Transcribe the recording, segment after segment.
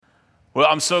Well,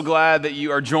 I'm so glad that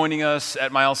you are joining us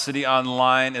at Miles City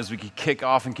Online as we kick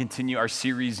off and continue our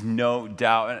series, No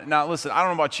Doubt. Now, listen, I don't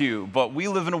know about you, but we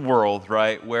live in a world,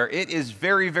 right, where it is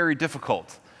very, very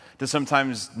difficult to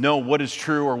sometimes know what is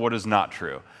true or what is not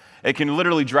true. It can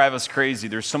literally drive us crazy.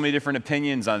 There's so many different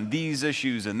opinions on these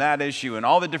issues and that issue and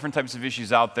all the different types of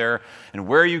issues out there. And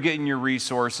where are you getting your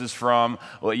resources from?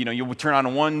 Well, you turn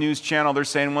on one news channel, they're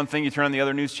saying one thing. You turn on the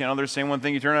other news channel, they're saying one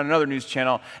thing. You turn on another news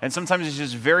channel. And sometimes it's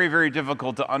just very, very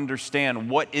difficult to understand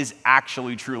what is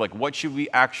actually true. Like, what should we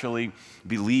actually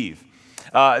believe?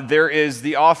 There is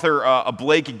the author,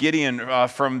 Blake Gideon,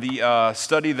 from the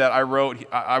study that I wrote.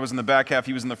 I was in the back half,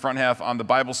 he was in the front half on the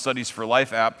Bible Studies for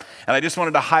Life app. And I just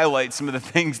wanted to highlight some of the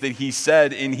things that he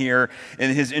said in here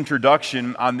in his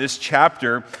introduction on this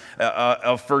chapter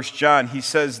of 1 John. He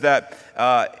says that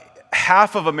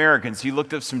half of Americans, he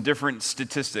looked up some different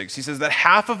statistics. He says that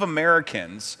half of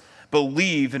Americans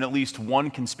believe in at least one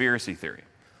conspiracy theory.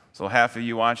 So half of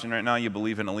you watching right now, you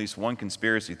believe in at least one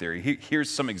conspiracy theory. Here's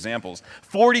some examples.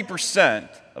 40%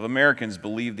 of Americans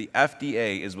believe the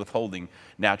FDA is withholding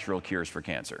natural cures for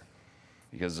cancer.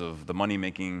 Because of the money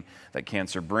making that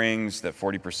cancer brings, that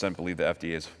 40% believe the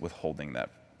FDA is withholding that.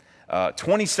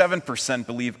 27%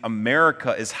 believe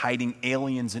America is hiding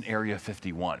aliens in Area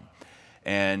 51.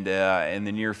 And in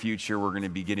the near future, we're going to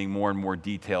be getting more and more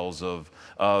details of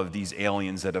these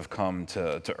aliens that have come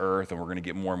to Earth, and we're going to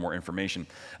get more and more information.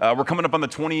 We're coming up on the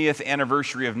 20th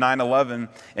anniversary of 9/11,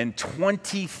 and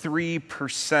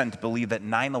 23% believe that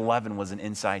 9/11 was an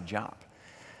inside job.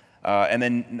 And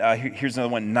then here's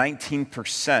another one.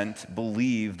 19%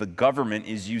 believe the government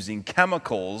is using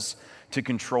chemicals to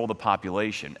control the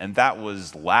population. And that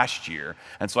was last year.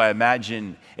 And so I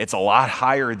imagine it's a lot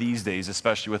higher these days,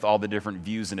 especially with all the different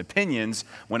views and opinions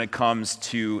when it comes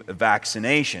to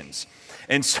vaccinations.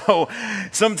 And so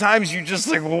sometimes you just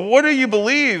like, well, what do you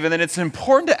believe? And then it's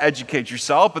important to educate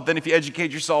yourself, but then if you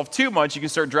educate yourself too much, you can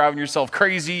start driving yourself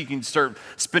crazy. You can start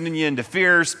spinning you into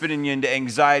fear, spinning you into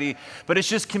anxiety. But it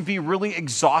just can be really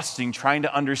exhausting trying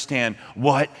to understand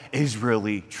what is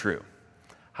really true.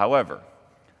 However,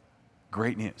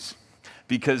 great news.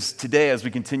 Because today, as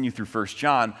we continue through 1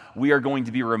 John, we are going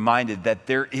to be reminded that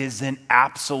there is an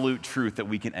absolute truth that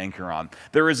we can anchor on.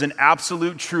 There is an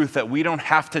absolute truth that we don't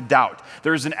have to doubt.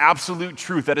 There is an absolute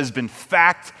truth that has been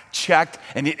fact-checked,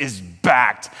 and it is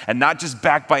backed. And not just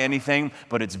backed by anything,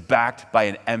 but it's backed by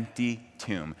an empty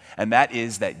tomb. And that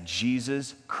is that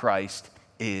Jesus Christ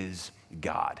is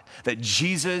God. That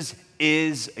Jesus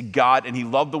is God, and he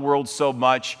loved the world so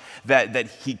much that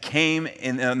he came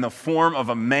in the form of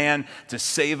a man to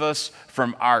save us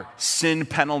from our sin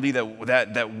penalty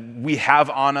that we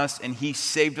have on us, and he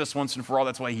saved us once and for all.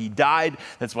 That's why he died.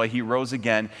 That's why he rose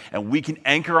again. And we can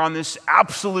anchor on this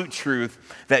absolute truth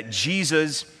that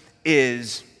Jesus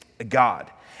is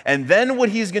God. And then what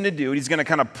he's going to do, he's going to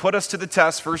kind of put us to the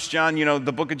test. 1 John,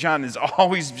 the book of John is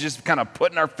always just kind of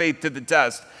putting our faith to the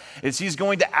test, is he's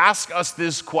going to ask us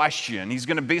this question. He's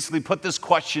going to basically put this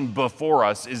question before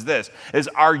us, is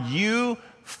are you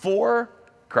for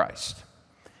Christ?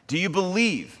 Do you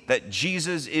believe that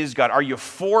Jesus is God? Are you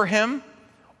for him,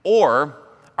 or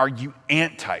are you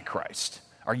anti-Christ?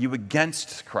 Are you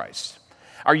against Christ?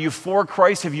 Are you for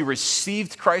Christ? Have you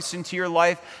received Christ into your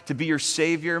life to be your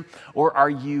Savior? Or are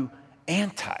you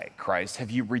anti-Christ? Have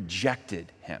you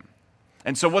rejected him?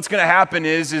 And so what's going to happen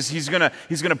is he's going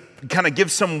to kind of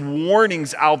give some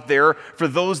warnings out there for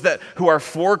those who are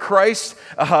for Christ,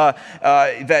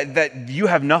 that you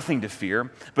have nothing to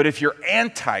fear. But if you're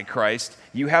anti-Christ,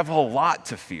 you have a lot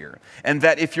to fear. And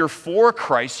that if you're for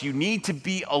Christ, you need to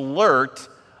be alert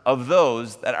of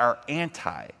those that are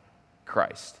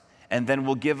anti-Christ. And then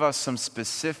we'll give us some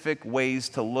specific ways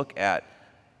to look at,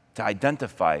 to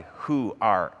identify who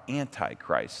are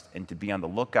anti-Christ and to be on the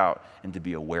lookout and to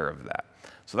be aware of that.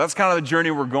 So that's kind of the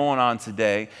journey we're going on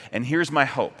today. And here's my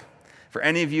hope. For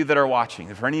any of you that are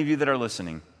watching, for any of you that are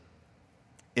listening,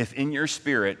 if in your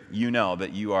spirit you know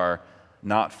that you are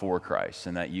not for Christ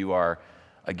and that you are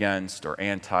against or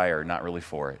anti or not really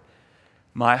for it,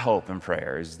 my hope and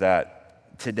prayer is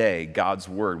that today God's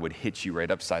word would hit you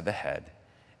right upside the head,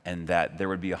 and that there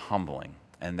would be a humbling,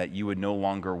 and that you would no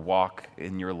longer walk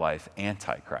in your life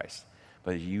anti-Christ,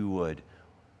 but you would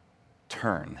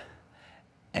turn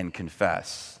and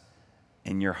confess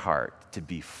in your heart to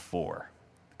be for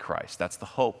Christ. That's the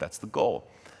hope, that's the goal.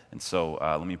 And so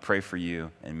let me pray for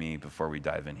you and me before we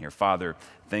dive in here. Father,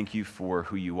 thank you for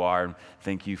who you are.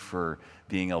 Thank you for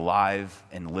being alive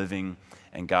and living.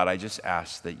 And God, I just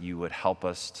ask that you would help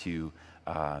us to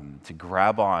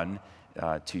grab on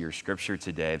to your scripture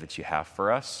today that you have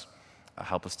for us.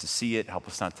 Help us to see it. Help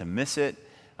us not to miss it.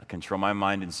 control my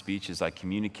mind and speech as I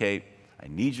communicate. I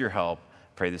need your help.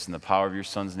 Pray this in the power of your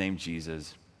Son's name,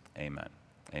 Jesus. Amen.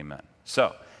 Amen.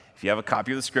 So, if you have a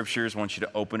copy of the scriptures, I want you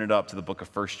to open it up to the book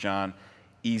of 1 John.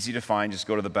 Easy to find. Just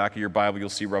go to the back of your Bible. You'll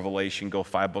see Revelation. Go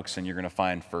 5 books and you're going to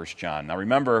find 1 John. Now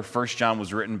remember, 1 John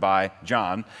was written by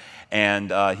John,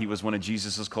 and he was one of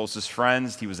Jesus' closest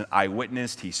friends. He was an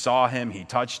eyewitness. He saw him. He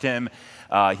touched him.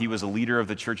 He was a leader of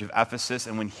the church of Ephesus.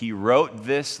 And when he wrote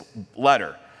this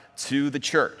letter to the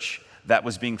church that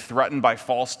was being threatened by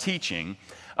false teaching,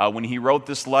 when he wrote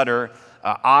this letter,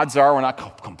 odds are, we're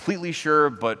not completely sure,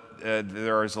 but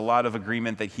there is a lot of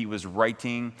agreement that he was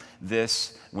writing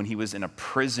this when he was in a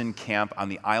prison camp on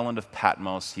the island of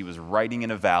Patmos. He was writing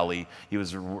in a valley. He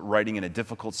was writing in a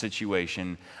difficult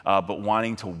situation, but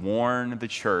wanting to warn the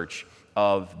church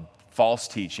of false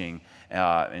teaching.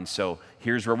 And so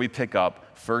here's where we pick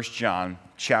up 1 John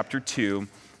chapter 2.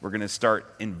 We're going to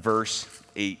start in verse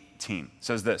 18. It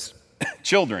says this,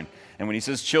 children. And when he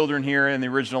says children here in the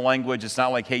original language, it's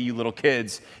not like, hey, you little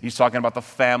kids. He's talking about the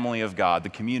family of God, the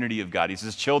community of God. He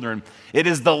says, children, it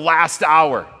is the last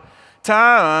hour.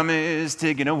 Time is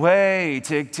ticking away,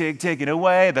 tick, tick, ticking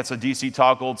away. That's a DC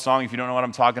Talk old song. If you don't know what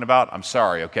I'm talking about, I'm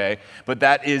sorry, okay? But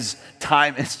that is,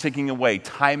 time is ticking away.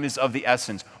 Time is of the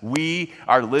essence. We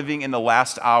are living in the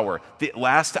last hour. The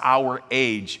last hour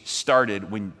age started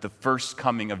when the first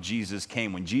coming of Jesus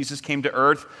came. When Jesus came to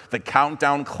earth, the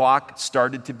countdown clock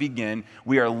started to begin.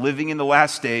 We are living in the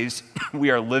last days. We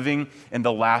are living in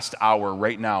the last hour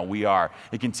right now. We are.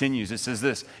 It continues. It says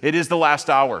this, it is the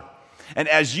last hour. And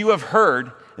as you have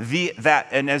heard that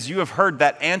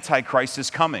Antichrist is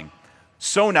coming,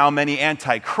 so now many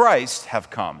Antichrists have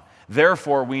come.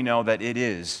 Therefore, we know that it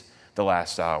is the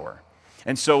last hour.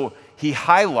 And so he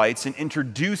highlights and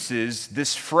introduces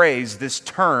this phrase, this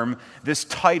term, this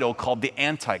title called the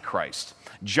Antichrist.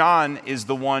 John is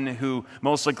the one who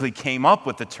most likely came up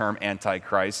with the term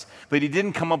Antichrist, but he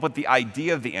didn't come up with the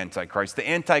idea of the Antichrist. The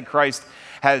Antichrist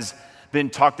has been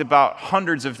talked about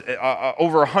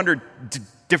over 100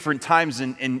 different times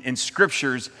in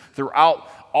scriptures throughout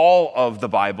all of the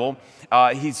Bible.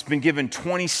 He's been given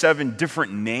 27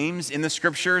 different names in the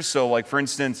scriptures. So like, for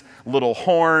instance, little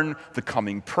horn, the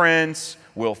coming prince,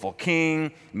 willful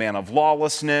king, man of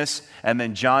lawlessness. And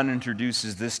then John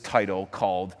introduces this title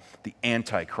called the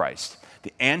Antichrist.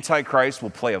 The Antichrist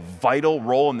will play a vital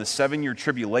role in the 7-year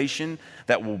tribulation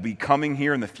that will be coming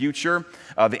here in the future.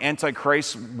 The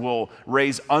Antichrist will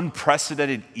raise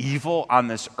unprecedented evil on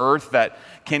this earth that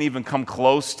can't even come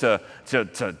close to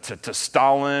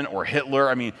Stalin or Hitler.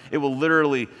 I mean, it will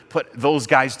literally put those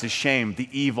guys to shame, the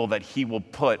evil that he will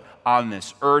put on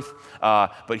this earth.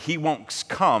 But he won't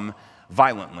come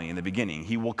violently in the beginning.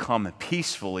 He will come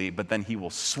peacefully, but then he will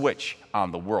switch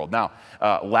on the world. Now,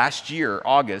 last year,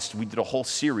 August, we did a whole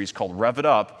series called Rev It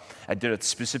Up. I did a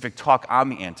specific talk on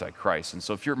the Antichrist. And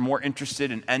so if you're more interested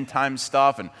in end time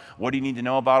stuff and what do you need to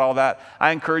know about all that,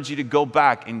 I encourage you to go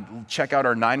back and check out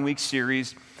our 9-week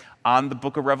series on the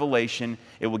book of Revelation.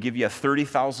 It will give you a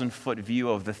 30,000-foot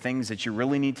view of the things that you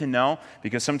really need to know,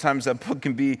 because sometimes that book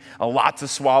can be a lot to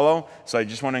swallow. So I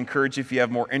just want to encourage you, if you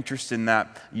have more interest in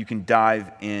that, you can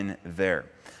dive in there.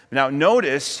 Now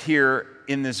notice here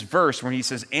in this verse when he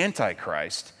says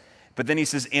Antichrist, but then he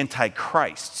says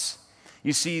Antichrists.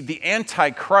 You see, the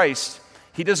Antichrist,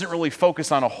 he doesn't really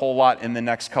focus on a whole lot in the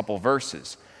next couple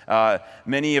verses.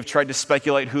 Many have tried to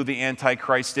speculate who the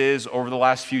Antichrist is. Over the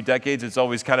last few decades, it's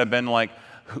always kind of been like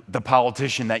the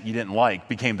politician that you didn't like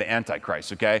became the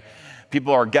Antichrist, okay?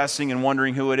 People are guessing and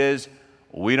wondering who it is.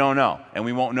 We don't know, and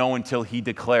we won't know until he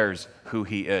declares who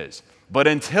he is. But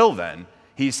until then,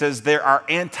 he says there are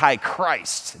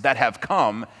Antichrists that have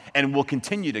come and will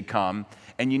continue to come,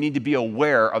 and you need to be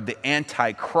aware of the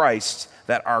Antichrists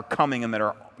that are coming and that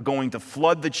are going to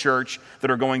flood the church, that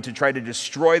are going to try to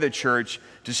destroy the church,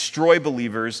 destroy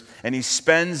believers. And he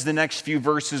spends the next few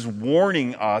verses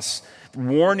warning us,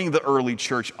 warning the early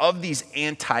church of these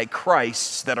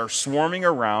Antichrists that are swarming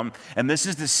around. And this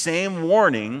is the same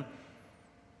warning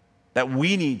that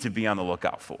we need to be on the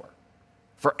lookout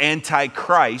for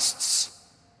Antichrists,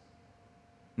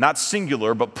 not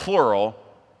singular, but plural,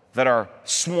 that are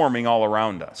swarming all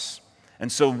around us.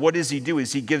 And so what does he do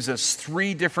is he gives us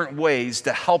 3 different ways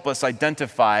to help us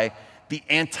identify the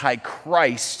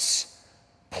Antichrists,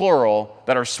 plural,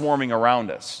 that are swarming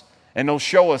around us. And he'll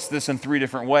show us this in 3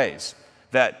 different ways.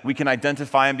 That we can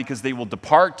identify them because they will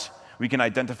depart, we can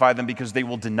identify them because they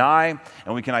will deny,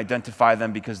 and we can identify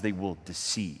them because they will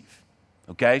deceive.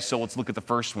 Okay, so let's look at the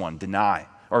first one,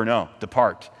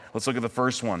 depart. Let's look at the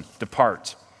first one,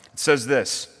 depart. It says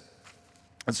this.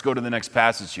 Let's go to the next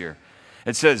passage here.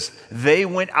 It says, they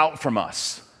went out from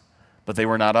us, but they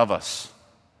were not of us.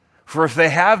 For if they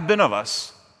have been of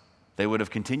us, they would have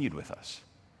continued with us.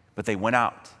 But they went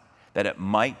out, that it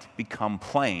might become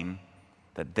plain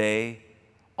that they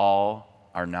all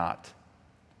are not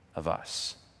of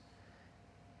us.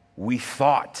 We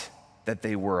thought that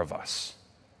they were of us,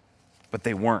 but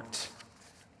they weren't.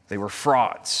 They were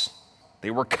frauds.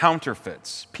 They were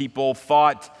counterfeits. People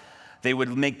thought they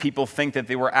would make people think that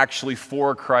they were actually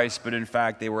for Christ, but in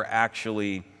fact, they were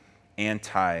actually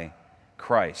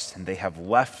anti-Christ. And they have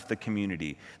left the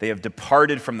community. They have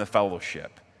departed from the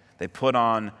fellowship. They put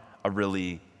on a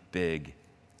really big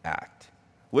act.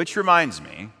 Which reminds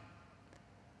me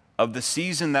of the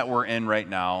season that we're in right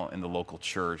now in the local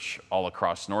church all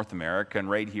across North America and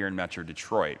right here in Metro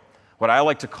Detroit. What I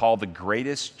like to call the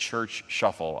greatest church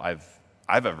shuffle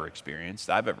I've ever experienced,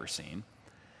 I've ever seen.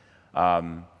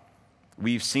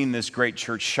 We've seen this great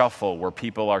church shuffle where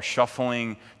people are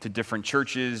shuffling to different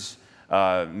churches,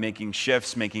 making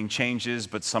shifts, making changes,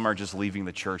 but some are just leaving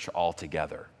the church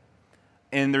altogether.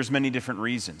 And there's many different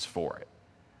reasons for it.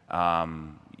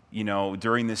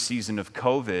 During this season of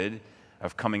COVID,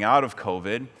 of coming out of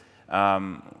COVID,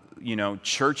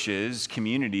 churches,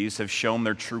 communities have shown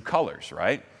their true colors,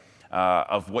 right?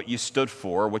 Of what you stood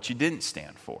for, what you didn't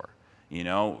stand for.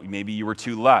 Maybe you were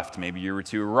too left, maybe you were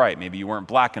too right, maybe you weren't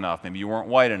black enough, maybe you weren't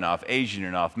white enough, Asian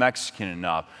enough, Mexican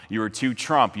enough, you were too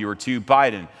Trump, you were too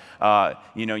Biden.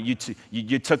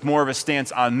 You took more of a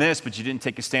stance on this, but you didn't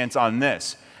take a stance on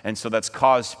this. And so that's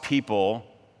caused people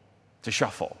to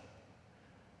shuffle.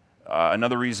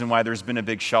 Another reason why there's been a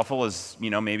big shuffle is,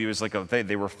 maybe it was like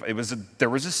there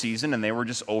was a season and they were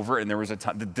just over it, and there was a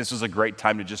time, this was a great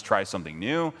time to just try something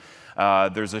new.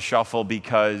 There's a shuffle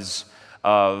because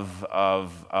of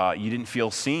you didn't feel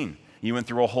seen. You went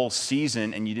through a whole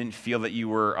season and you didn't feel that you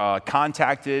were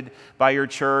contacted by your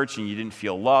church, and you didn't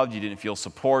feel loved, you didn't feel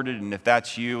supported. And if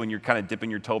that's you and you're kind of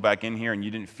dipping your toe back in here and you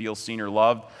didn't feel seen or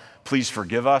loved, please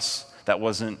forgive us. That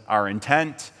wasn't our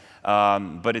intent.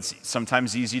 But it's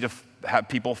sometimes easy to have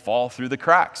people fall through the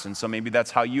cracks. And so maybe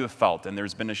that's how you have felt, and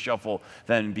there's been a shuffle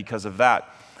then because of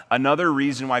that. Another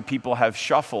reason why people have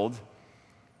shuffled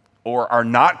or are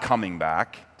not coming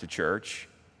back to church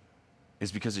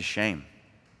is because of shame,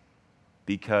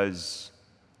 because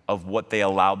of what they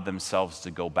allowed themselves to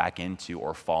go back into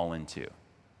or fall into.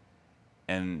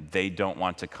 And they don't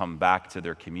want to come back to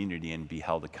their community and be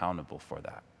held accountable for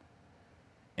that.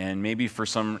 And maybe for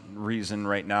some reason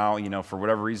right now, for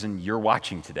whatever reason, you're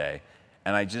watching today.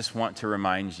 And I just want to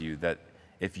remind you that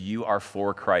if you are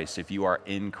for Christ, if you are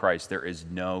in Christ, there is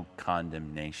no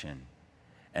condemnation.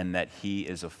 And that He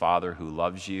is a Father who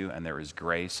loves you, and there is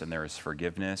grace, and there is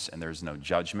forgiveness, and there is no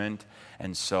judgment.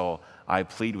 And so I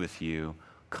plead with you,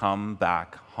 come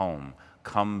back home.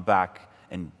 Come back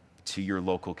to your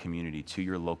local community, to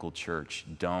your local church.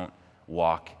 Don't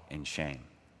walk in shame.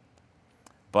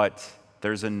 But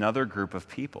there's another group of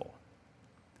people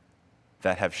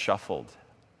that have shuffled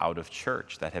out of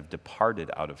church, that have departed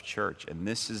out of church. And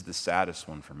this is the saddest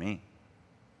one for me.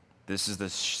 This is the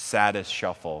saddest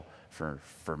shuffle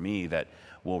for me that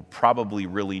we'll probably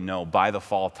really know by the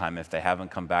fall time. If they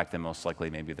haven't come back, then most likely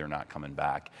maybe they're not coming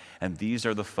back. And these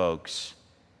are the folks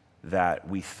that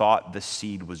we thought the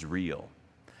seed was real.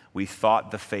 We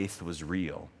thought the faith was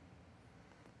real,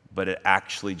 but it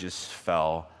actually just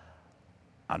fell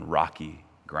on rocky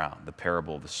ground. The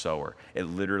parable of the sower. It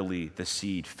literally, the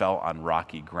seed fell on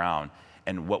rocky ground,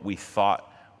 and what we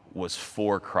thought was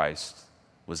for Christ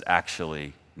was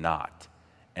actually not.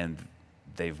 And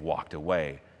they've walked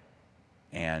away.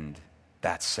 And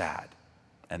that's sad.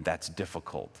 And that's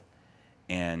difficult.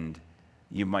 And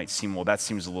you might seem, well, that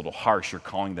seems a little harsh. You're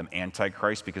calling them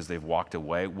antichrist because they've walked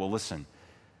away. Well, listen,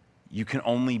 you can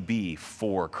only be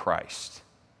for Christ.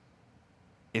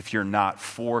 If you're not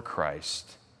for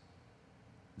Christ,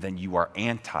 then you are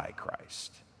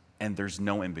anti-Christ. And there's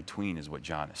no in between, is what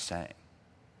John is saying.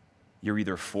 You're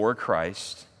either for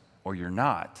Christ or you're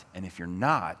not. And if you're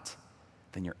not,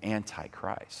 then you're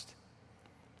anti-Christ.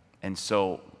 And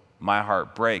so my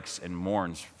heart breaks and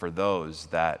mourns for those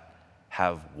that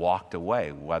have walked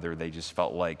away, whether they just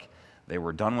felt like they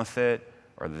were done with it,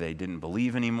 or they didn't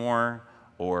believe anymore,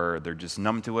 or they're just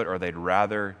numb to it, or they'd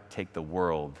rather take the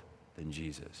world than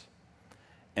Jesus.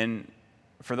 And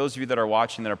for those of you that are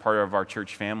watching that are part of our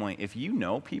church family, if you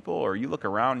know people or you look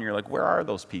around and you're like, where are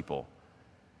those people?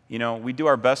 We do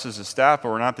our best as a staff, but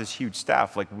we're not this huge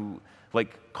staff.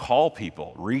 Call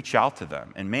people, reach out to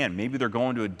them. And man, maybe they're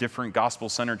going to a different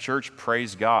gospel-centered church.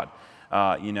 Praise God.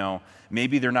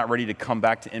 Maybe they're not ready to come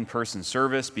back to in-person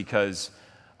service because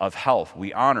of health.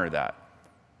 We honor that.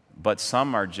 But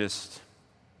some are just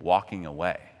walking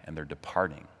away and they're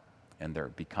departing. and they're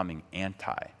becoming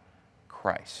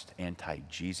anti-Christ,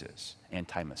 anti-Jesus,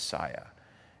 anti-Messiah.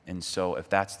 And so if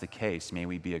that's the case, may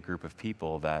we be a group of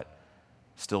people that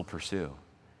still pursue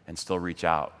and still reach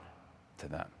out to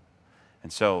them.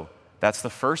 And so that's the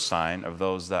first sign of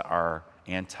those that are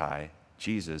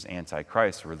anti-Jesus,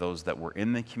 anti-Christ, were those that were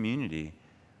in the community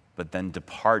but then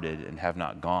departed and have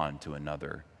not gone to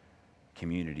another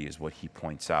community, is what he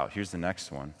points out. Here's the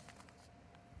next one.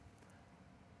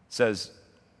 It says,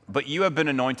 "But you have been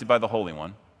anointed by the Holy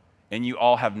One, and you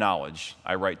all have knowledge.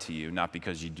 I write to you, not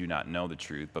because you do not know the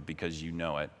truth, but because you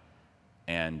know it,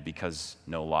 and because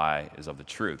no lie is of the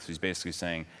truth." So he's basically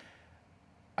saying,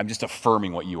 I'm just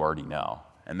affirming what you already know.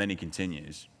 And then he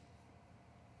continues,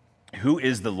 "Who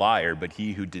is the liar but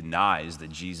he who denies that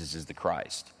Jesus is the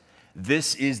Christ?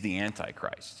 This is the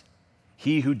Antichrist,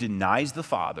 he who denies the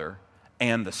Father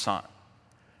and the Son.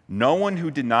 No one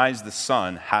who denies the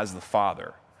Son has the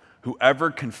Father.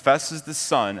 Whoever confesses the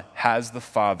Son has the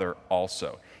Father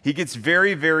also." He gets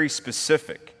very, very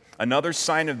specific. Another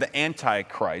sign of the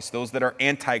Antichrist, those that are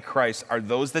Antichrist, are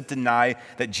those that deny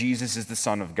that Jesus is the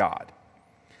Son of God.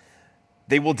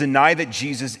 They will deny that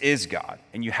Jesus is God.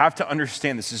 And you have to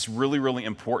understand this is really, really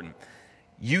important.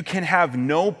 You can have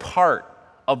no part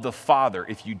of the Father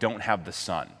if you don't have the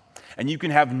Son. And you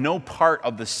can have no part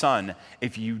of the Son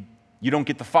if you don't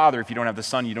get the Father. If you don't have the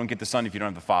Son, you don't get the Son if you don't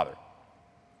have the Father.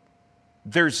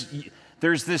 There's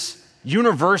this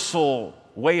universal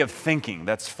way of thinking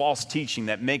that's false teaching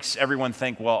that makes everyone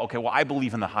think, well, I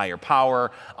believe in the higher power,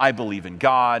 I believe in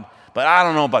God, but I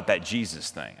don't know about that Jesus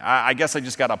thing. I guess I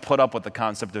just got to put up with the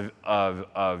concept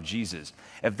of Jesus.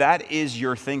 If that is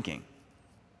your thinking,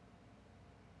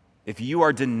 if you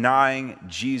are denying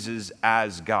Jesus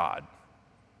as God,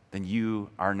 then you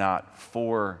are not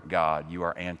for God, you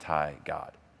are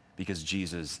anti-God, because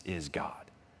Jesus is God.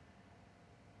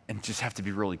 And just have to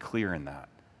be really clear in that.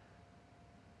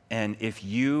 And if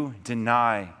you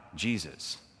deny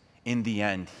Jesus, in the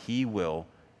end, he will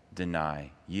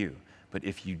deny you. But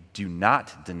if you do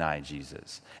not deny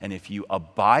Jesus, and if you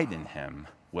abide in him,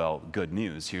 well, good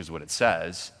news. Here's what it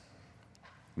says.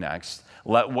 Next,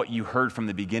 "Let what you heard from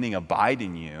the beginning abide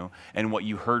in you, and what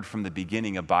you heard from the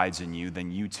beginning abides in you, then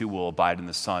you too will abide in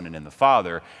the Son and in the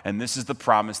Father. And this is the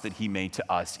promise that he made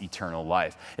to us, eternal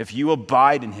life." If you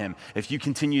abide in him, if you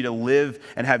continue to live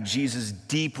and have Jesus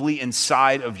deeply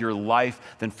inside of your life,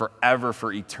 then forever,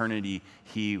 for eternity,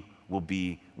 he will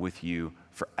be with you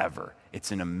forever.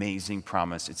 It's an amazing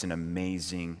promise. It's an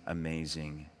amazing,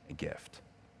 amazing gift.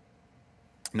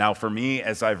 Now, for me,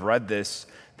 as I've read this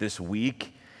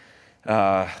week,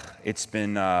 it's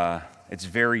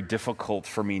very difficult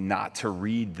for me not to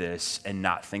read this and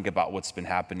not think about what's been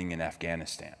happening in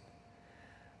Afghanistan.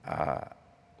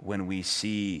 When we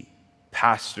see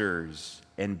pastors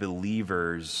and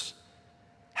believers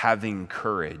having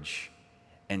courage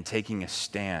and taking a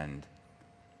stand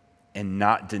and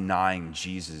not denying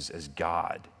Jesus as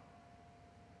God,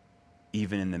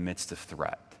 even in the midst of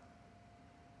threat,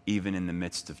 even in the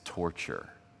midst of torture,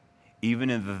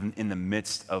 even in the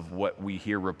midst of what we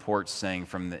hear reports saying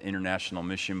from the International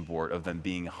Mission Board of them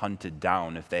being hunted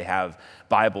down. If they have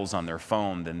Bibles on their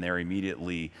phone, then they're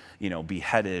immediately,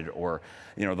 beheaded, or,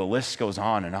 the list goes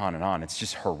on and on and on. It's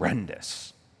just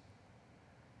horrendous.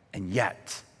 And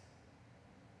yet,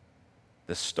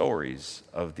 the stories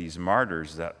of these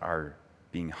martyrs that are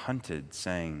being hunted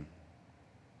saying,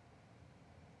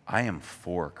 "I am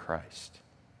for Christ.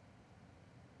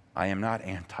 I am not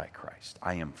anti-Christ.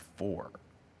 I am for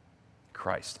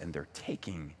Christ." And they're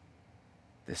taking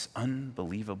this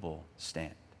unbelievable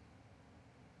stand,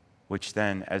 which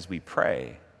then, as we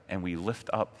pray and we lift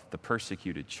up the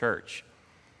persecuted church,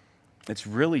 it's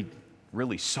really,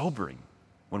 really sobering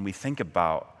when we think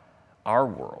about our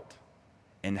world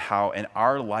and how in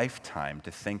our lifetime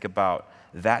to think about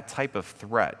that type of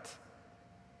threat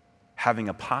having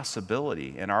a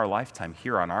possibility in our lifetime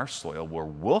here on our soil where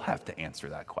we'll have to answer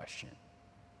that question.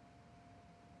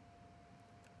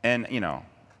 And,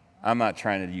 I'm not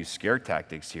trying to use scare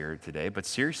tactics here today, but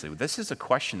seriously, this is a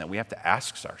question that we have to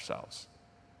ask ourselves.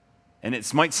 And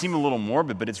it might seem a little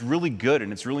morbid, but it's really good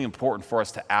and it's really important for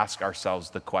us to ask ourselves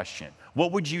the question,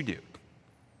 what would you do?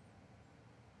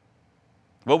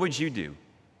 What would you do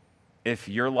if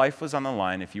your life was on the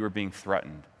line, if you were being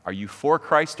threatened? Are you for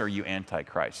Christ or are you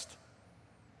anti-Christ?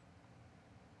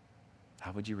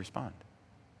 How would you respond?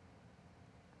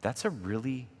 That's a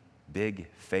really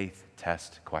big faith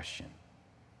test question.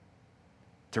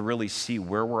 To really see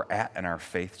where we're at in our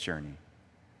faith journey.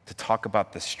 To talk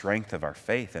about the strength of our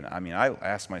faith. And I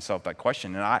ask myself that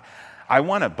question, and I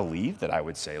want to believe that I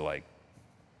would say,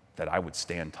 that I would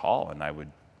stand tall and I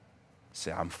would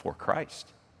Say, I'm for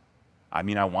Christ. I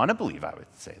mean, I want to believe I would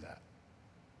say that.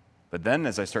 But then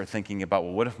as I start thinking about,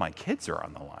 well, what if my kids are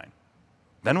on the line?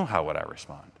 Then how would I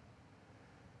respond?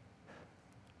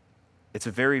 It's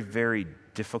a very, very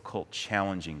difficult,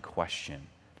 challenging question,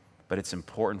 but it's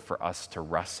important for us to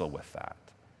wrestle with that.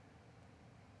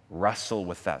 Wrestle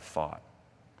with that thought.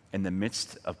 In the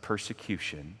midst of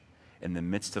persecution, in the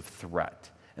midst of threat,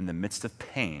 in the midst of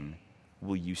pain,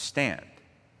 will you stand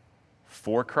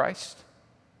for Christ,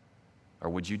 or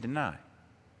would you deny?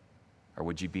 Or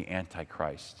would you be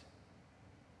anti-Christ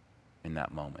in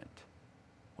that moment?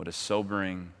 What a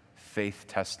sobering,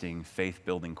 faith-testing,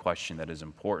 faith-building question that is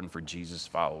important for Jesus'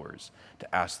 followers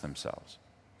to ask themselves.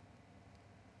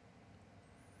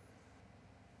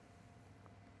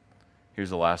 Here's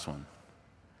the last one.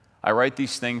 I write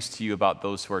these things to you about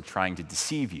those who are trying to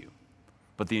deceive you,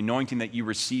 but the anointing that you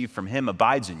receive from him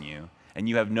abides in you, and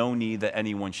you have no need that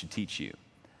anyone should teach you.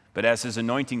 But as his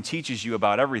anointing teaches you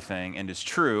about everything and is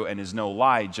true and is no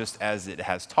lie, just as it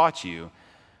has taught you,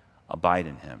 abide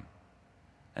in him.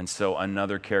 And so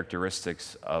another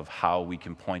characteristics of how we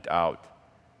can point out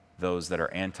those that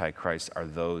are antichrist are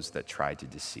those that try to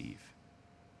deceive.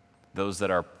 Those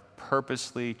that are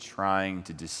purposely trying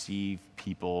to deceive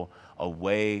people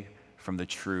away from the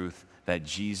truth that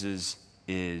Jesus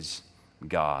is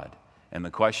God. And the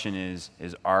question is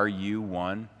are you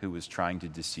one who is trying to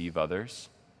deceive others?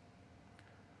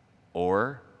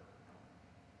 Or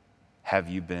have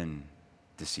you been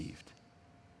deceived?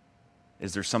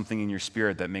 Is there something in your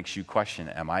spirit that makes you question,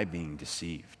 am I being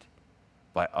deceived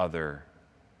by other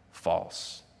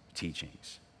false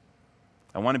teachings?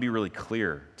 I want to be really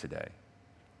clear today.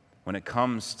 When it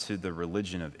comes to the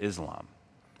religion of Islam,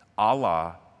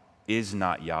 Allah is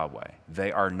not Yahweh.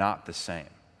 They are not the same.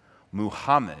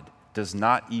 Muhammad does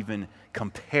not even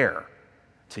compare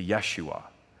to Yeshua,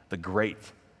 the great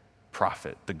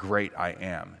prophet, the great I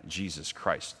am, Jesus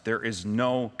Christ. There is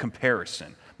no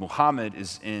comparison. Muhammad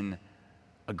is in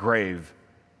a grave,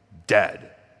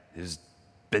 dead, has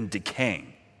been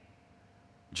decaying.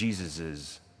 Jesus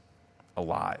is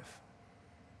alive.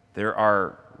 There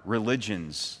are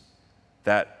religions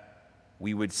that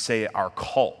we would say are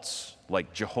cults,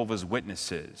 like Jehovah's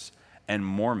Witnesses and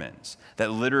Mormons,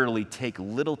 that literally take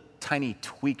little tiny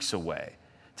tweaks away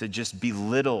to just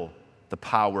belittle the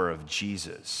power of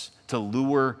Jesus, to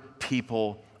lure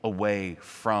people away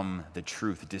from the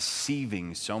truth,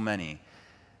 deceiving so many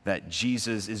that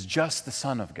Jesus is just the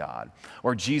Son of God,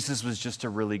 or Jesus was just a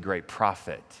really great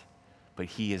prophet, but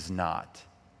he is not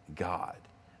God.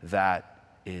 That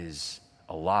is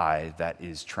a lie that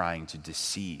is trying to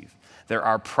deceive. There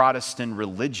are Protestant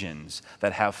religions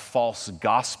that have false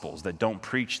gospels, that don't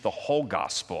preach the whole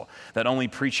gospel, that only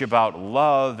preach about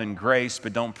love and grace,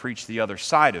 but don't preach the other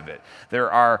side of it. There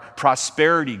are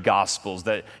prosperity gospels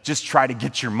that just try to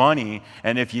get your money,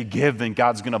 and if you give, then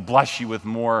God's going to bless you with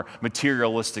more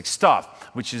materialistic stuff,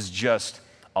 which is just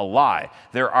a lie.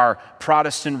 There are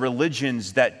Protestant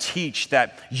religions that teach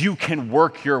that you can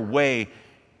work your way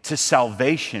to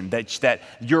salvation, that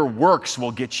your works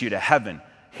will get you to heaven.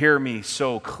 Hear me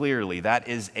so clearly. That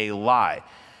is a lie.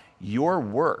 Your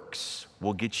works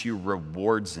will get you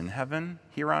rewards in heaven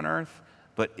here on earth,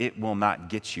 but it will not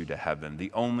get you to heaven.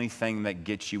 The only thing that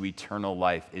gets you eternal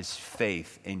life is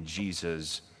faith in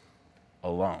Jesus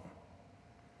alone.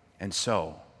 And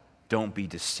so, don't be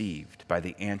deceived by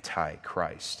the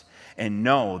Antichrist. And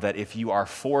know that if you are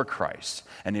for Christ,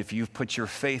 and if you've put your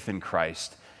faith in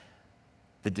Christ,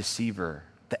 the deceiver,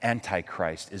 the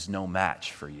Antichrist, is no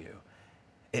match for you.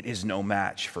 It is no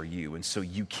match for you. And so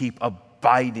you keep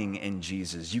abiding in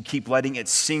Jesus. You keep letting it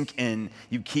sink in.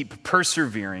 You keep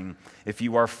persevering. If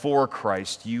you are for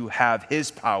Christ, you have his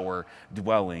power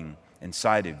dwelling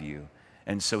inside of you.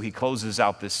 And so he closes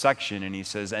out this section and he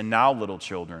says, and now, little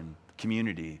children,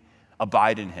 community,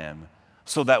 abide in him,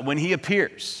 so that when he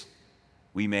appears,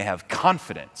 we may have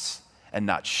confidence and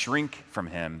not shrink from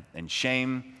him in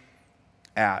shame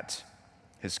at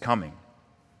his coming.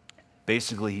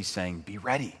 Basically, he's saying, be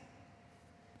ready.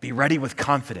 Be ready with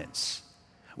confidence,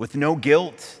 with no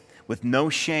guilt, with no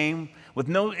shame, with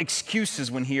no excuses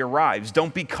when he arrives.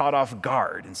 Don't be caught off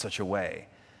guard in such a way,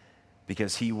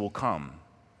 because he will come.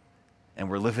 And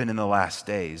we're living in the last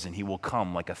days, and he will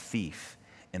come like a thief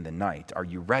in the night. Are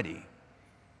you ready?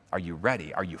 Are you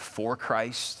ready? Are you for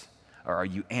Christ, or are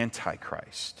you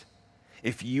anti-Christ?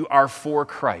 If you are for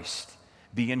Christ,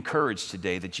 be encouraged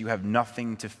today that you have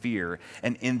nothing to fear.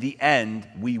 And in the end,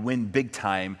 we win big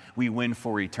time. We win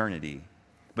for eternity.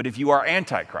 But if you are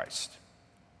antichrist,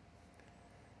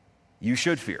 you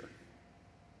should fear,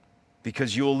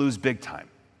 because you will lose big time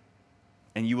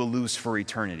and you will lose for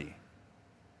eternity.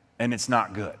 and it's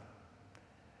not good.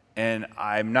 And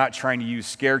I'm not trying to use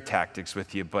scare tactics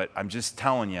with you, but I'm just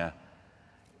telling you,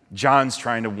 John's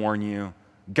trying to warn you,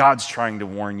 God's trying to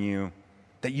warn you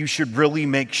that you should really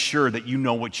make sure that you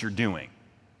know what you're doing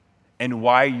and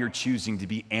why you're choosing to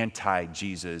be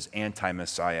anti-Jesus,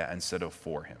 anti-Messiah instead of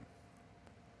for him.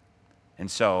 And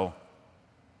so,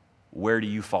 where do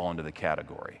you fall into the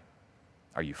category?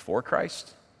 Are you for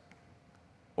Christ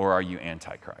or are you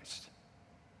anti-Christ?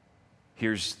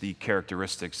 Here's the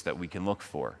characteristics that we can look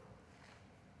for.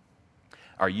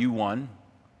 Are you one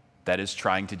that is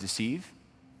trying to deceive?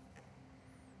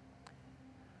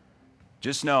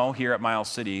 Just know here at Miles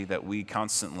City that we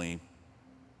constantly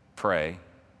pray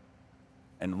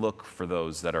and look for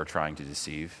those that are trying to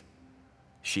deceive.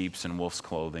 Sheep's in wolf's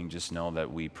clothing, just know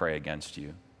that we pray against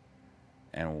you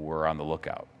and we're on the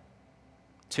lookout.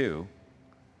 2,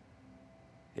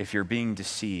 if you're being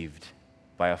deceived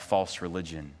by a false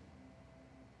religion,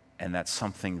 and that's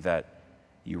something that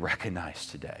you recognize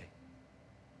today,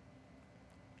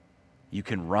 you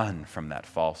can run from that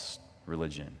false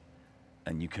religion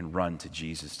and you can run to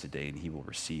Jesus today and he will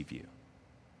receive you.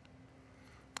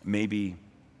 Maybe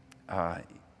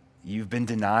you've been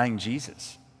denying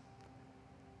Jesus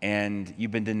and you've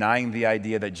been denying the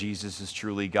idea that Jesus is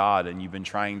truly God, and you've been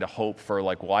trying to hope for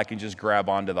I can just grab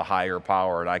onto the higher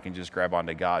power and I can just grab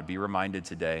onto God. Be reminded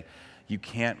today, you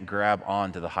can't grab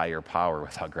onto the higher power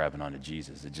without grabbing onto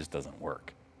Jesus. It just doesn't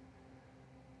work.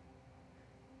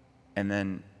 And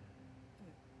then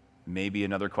maybe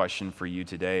another question for you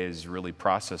today is really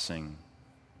processing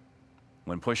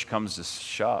when push comes to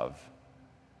shove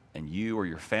and you or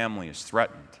your family is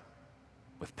threatened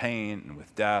with pain and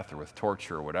with death or with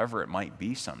torture or whatever it might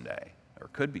be someday or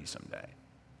could be someday.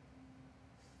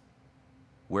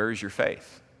 Where is your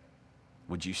faith?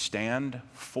 Would you stand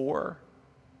for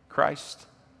Christ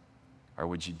or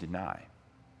would you deny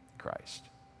Christ?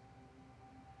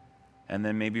 And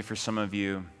then maybe for some of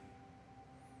you,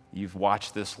 you've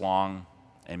watched this long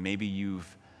and maybe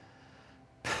you've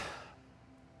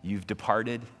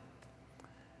departed.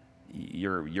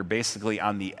 You're basically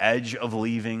on the edge of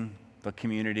leaving the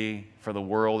community for the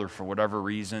world or for whatever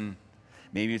reason.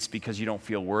 Maybe it's because you don't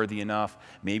feel worthy enough.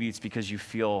 Maybe it's because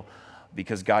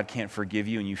because God can't forgive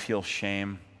you and you feel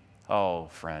shame. Oh,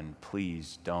 friend,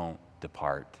 please don't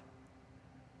depart.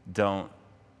 Don't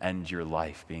end your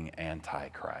life being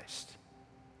anti-Christ.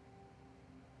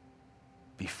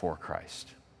 Be for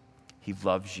Christ. He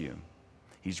loves you.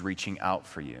 He's reaching out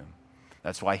for you.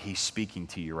 That's why he's speaking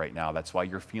to you right now. That's why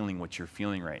you're feeling what you're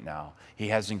feeling right now. He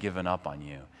hasn't given up on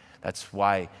you. That's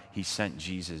why he sent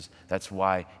Jesus. That's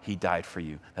why he died for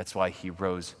you. That's why he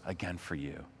rose again for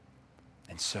you.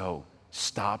 And so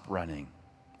stop running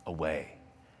away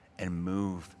and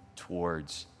move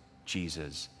towards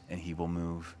Jesus, and he will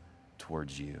move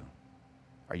towards you.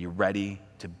 Are you ready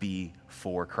to be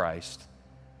for Christ?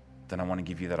 Then I want to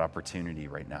give you that opportunity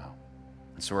right now.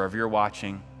 And so wherever you're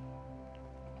watching,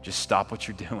 just stop what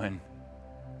you're doing.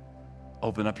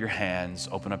 Open up your hands,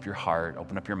 open up your heart,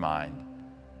 open up your mind,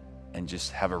 and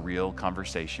just have a real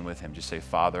conversation with him. Just say,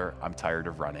 Father, I'm tired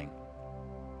of running.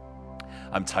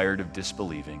 I'm tired of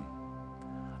disbelieving.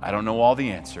 I don't know all the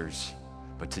answers,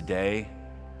 but today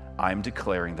I'm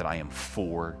declaring that I am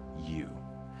for you.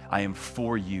 I am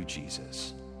for you,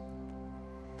 Jesus.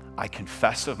 I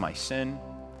confess of my sin,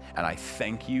 and I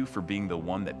thank you for being the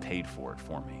one that paid for it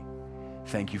for me.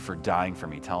 Thank you for dying for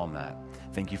me. Tell him that.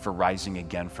 Thank you for rising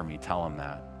again for me. Tell him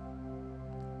that.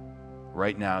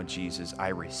 Right now, Jesus, I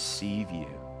receive you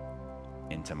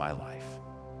into my life.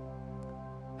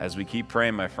 As we keep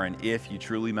praying, my friend, if you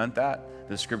truly meant that,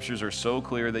 the scriptures are so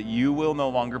clear that you will no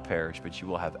longer perish, but you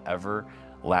will have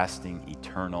everlasting,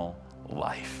 eternal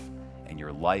life. And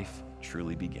your life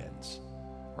truly begins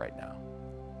right now.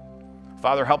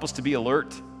 Father, help us to be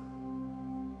alert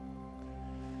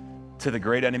to the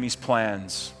great enemy's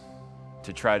plans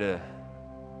to try to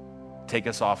take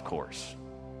us off course.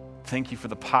 Thank you for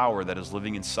the power that is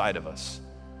living inside of us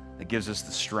that gives us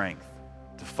the strength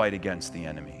to fight against the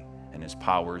enemy and his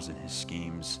powers and his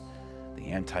schemes,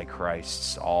 the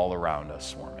antichrists all around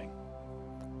us swarming.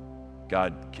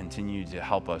 God, continue to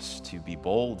help us to be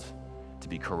bold, to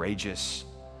be courageous,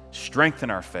 strengthen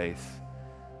our faith,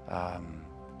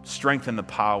 strengthen the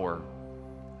power,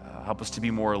 help us to be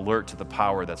more alert to the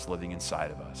power that's living inside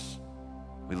of us.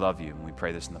 We love you, and we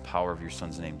pray this in the power of your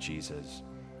Son's name, Jesus.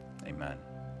 Amen.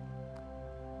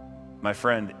 My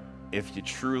friend, if you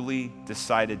truly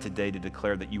decided today to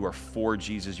declare that you are for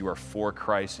Jesus, you are for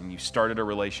Christ, and you started a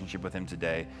relationship with him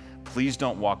today, please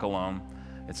don't walk alone.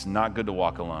 It's not good to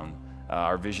walk alone.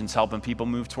 Our vision's helping people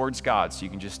move towards God, so you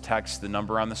can just text the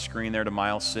number on the screen there to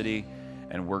Miles City,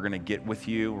 and we're going to get with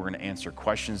you. We're going to answer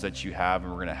questions that you have,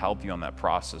 and we're going to help you on that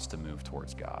process to move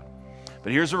towards God.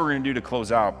 But here's what we're going to do to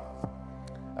close out.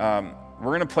 We're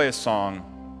going to play a song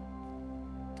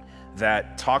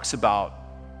that talks about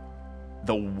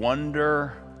the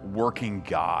wonder-working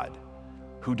God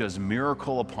who does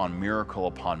miracle upon miracle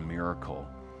upon miracle.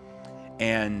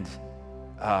 And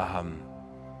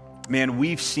man,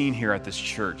 we've seen here at this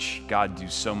church God do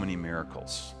so many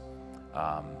miracles.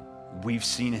 We've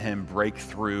seen him break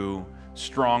through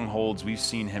strongholds. We've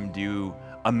seen him do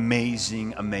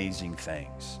amazing, amazing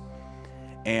things.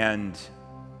 And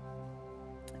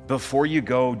before you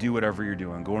go do whatever you're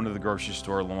doing, go into the grocery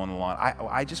store, mow the lawn,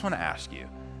 I just want to ask you,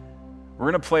 we're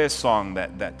going to play a song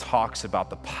that talks about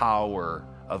the power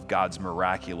of God's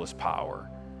miraculous power.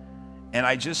 And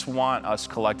I just want us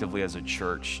collectively as a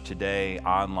church today,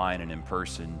 online and in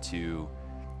person, to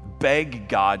beg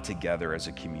God together as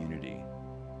a community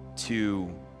to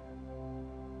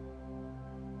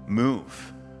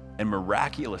move in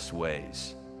miraculous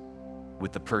ways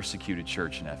with the persecuted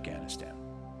church in Afghanistan.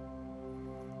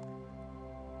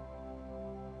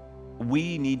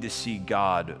 We need to see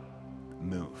God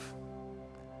move.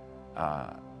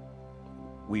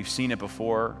 We've seen it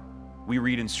before. We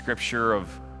read in Scripture of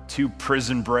 2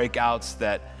 prison breakouts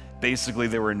that basically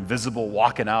they were invisible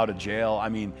walking out of jail. I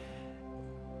mean,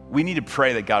 we need to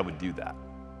pray that God would do that.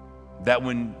 That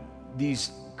when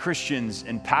these Christians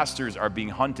and pastors are being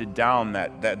hunted down,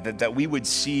 that we would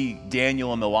see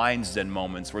Daniel in the lion's den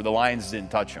moments where the lions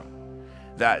didn't touch him.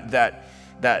 That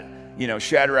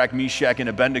Shadrach, Meshach, and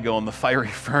Abednego in the fiery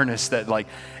furnace, that like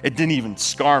it didn't even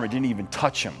scar him, it didn't even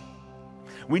touch him.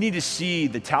 We need to see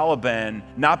the Taliban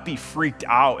not be freaked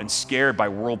out and scared by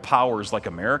world powers like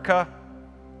America.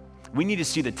 We need to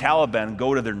see the Taliban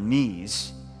go to their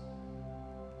knees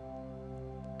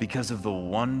because of the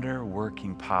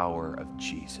wonder-working power of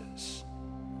Jesus.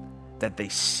 That they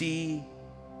see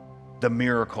the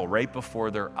miracle right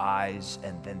before their eyes,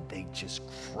 and then they just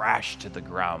crash to the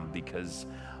ground because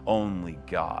only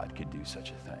God could do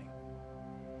such a thing.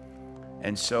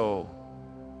 And so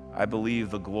I believe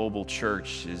the global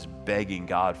church is begging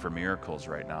God for miracles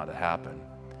right now to happen.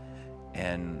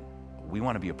 And we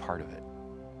want to be a part of it.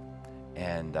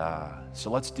 And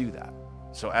so let's do that.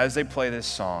 So as they play this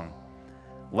song,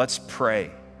 let's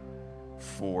pray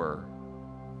for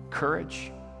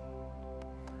courage.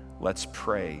 Let's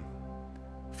pray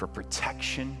for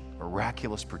protection,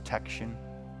 miraculous protection.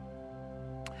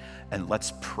 And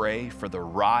let's pray for the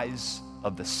rise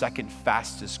of the second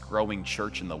fastest growing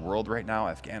church in the world right now,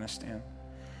 Afghanistan.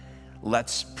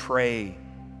 Let's pray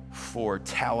for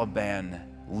Taliban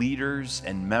leaders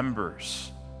and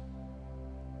members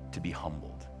to be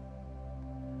humbled.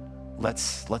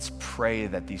 Let's pray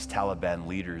that these Taliban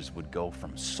leaders would go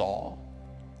from Saul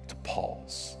to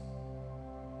Paul's.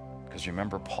 Because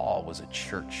remember, Paul was a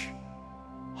church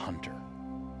hunter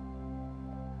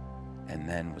and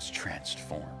then was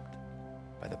transformed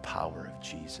by the power of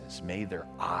Jesus. May their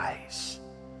eyes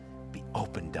be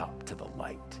opened up to the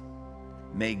light.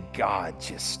 May God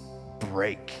just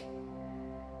break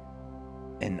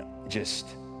and just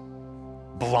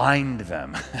blind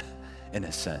them in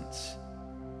a sense,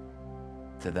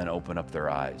 to then open up their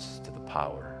eyes to the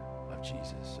power of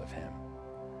Jesus, of him.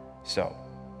 So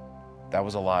that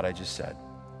was a lot I just said,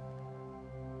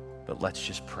 but let's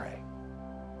just pray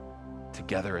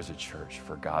together as a church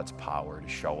for God's power to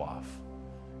show off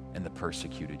in the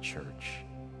persecuted church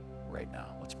right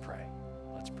now. Let's pray.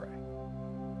 Let's pray.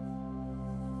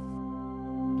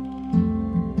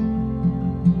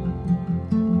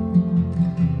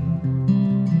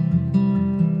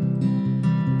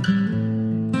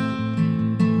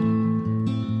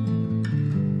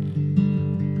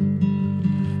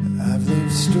 I've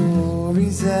lived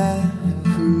stories that have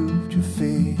proved your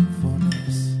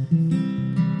faithfulness.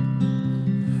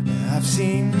 I've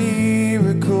seen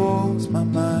miracles my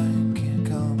mind can't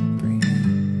comprehend.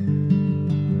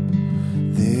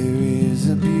 There is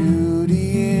a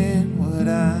beauty in what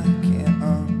I can't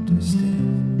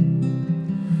understand.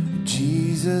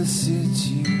 Jesus, it's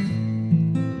you.